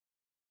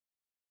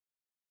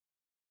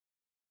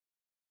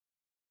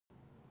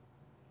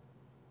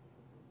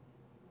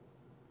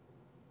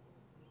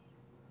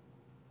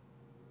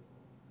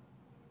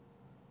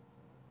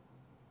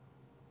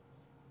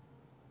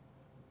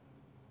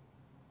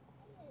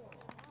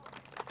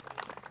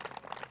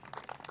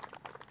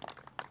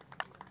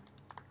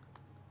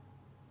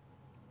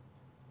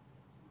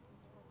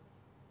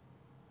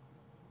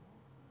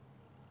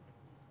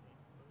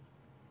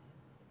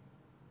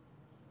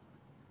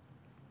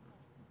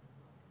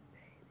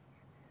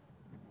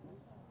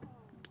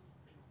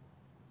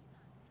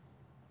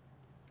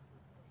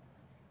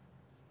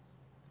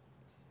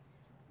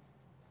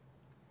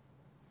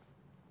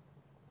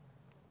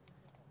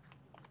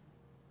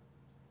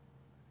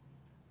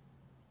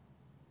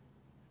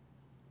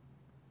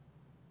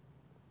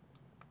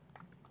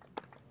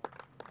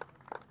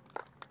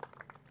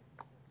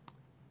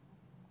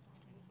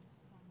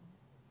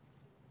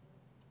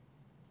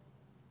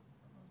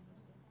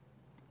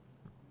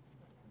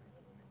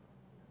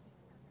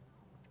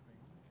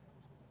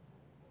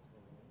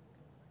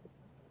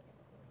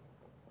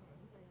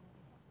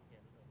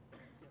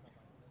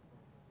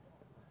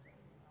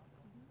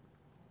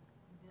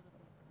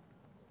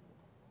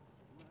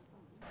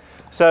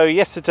So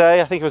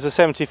yesterday, I think it was a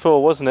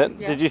 74, wasn't it?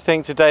 Yeah. Did you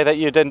think today that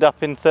you'd end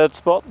up in third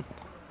spot?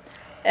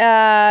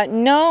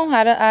 No,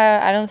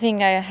 I don't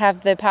think I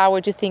have the power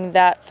to think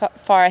that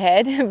far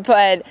ahead,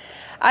 but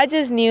I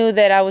just knew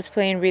that I was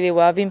playing really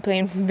well. I've been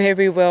playing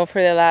very well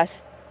for the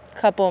last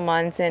couple of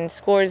months, and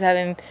scores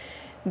haven't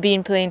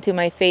been playing to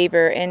my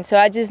favor. And so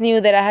I just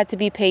knew that I had to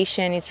be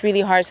patient. It's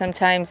really hard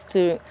sometimes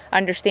to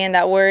understand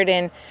that word,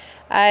 and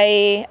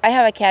I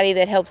have a caddy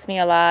that helps me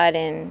a lot,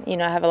 and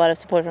I have a lot of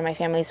support from my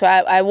family. So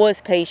I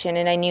was patient,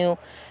 and I knew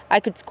I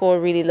could score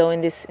really low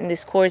in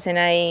this course, and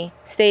I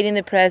stayed in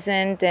the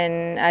present,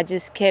 and I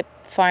just kept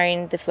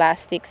firing the flat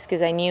sticks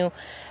because I knew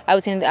I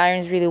was hitting the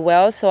irons really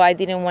well. So I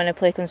didn't want to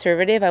play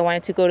conservative. I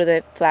wanted to go to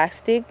the flat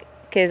stick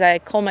because I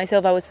called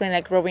myself I was playing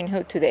like Robin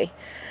Hood today.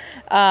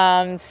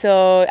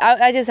 So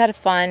I just had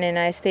fun, and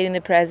I stayed in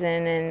the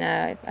present,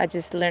 and I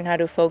just learned how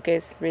to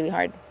focus really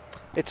hard.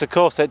 It's a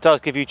course that does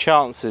give you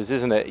chances,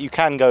 isn't it? You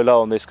can go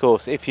low on this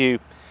course if you're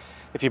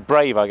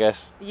brave, I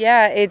guess.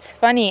 Yeah, it's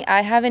funny. I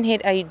haven't hit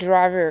a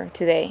driver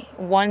today.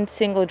 One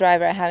single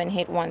driver I haven't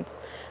hit once.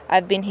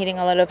 I've been hitting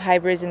a lot of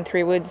hybrids and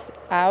 3-woods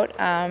out.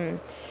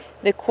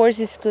 The course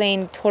is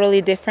playing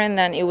totally different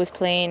than it was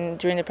playing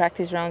during the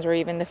practice rounds or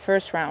even the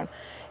first round.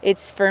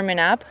 It's firming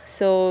up,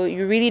 so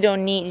you really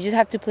don't need, you just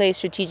have to play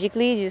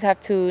strategically. You just have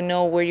to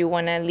know where you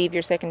want to leave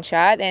your second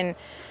shot. And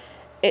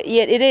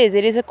it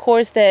is a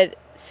course that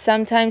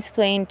sometimes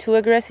playing too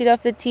aggressive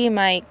off the tee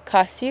might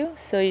cost you,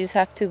 so you just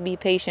have to be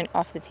patient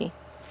off the tee.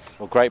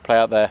 Well, great play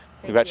out there.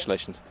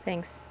 Congratulations.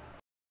 Thanks.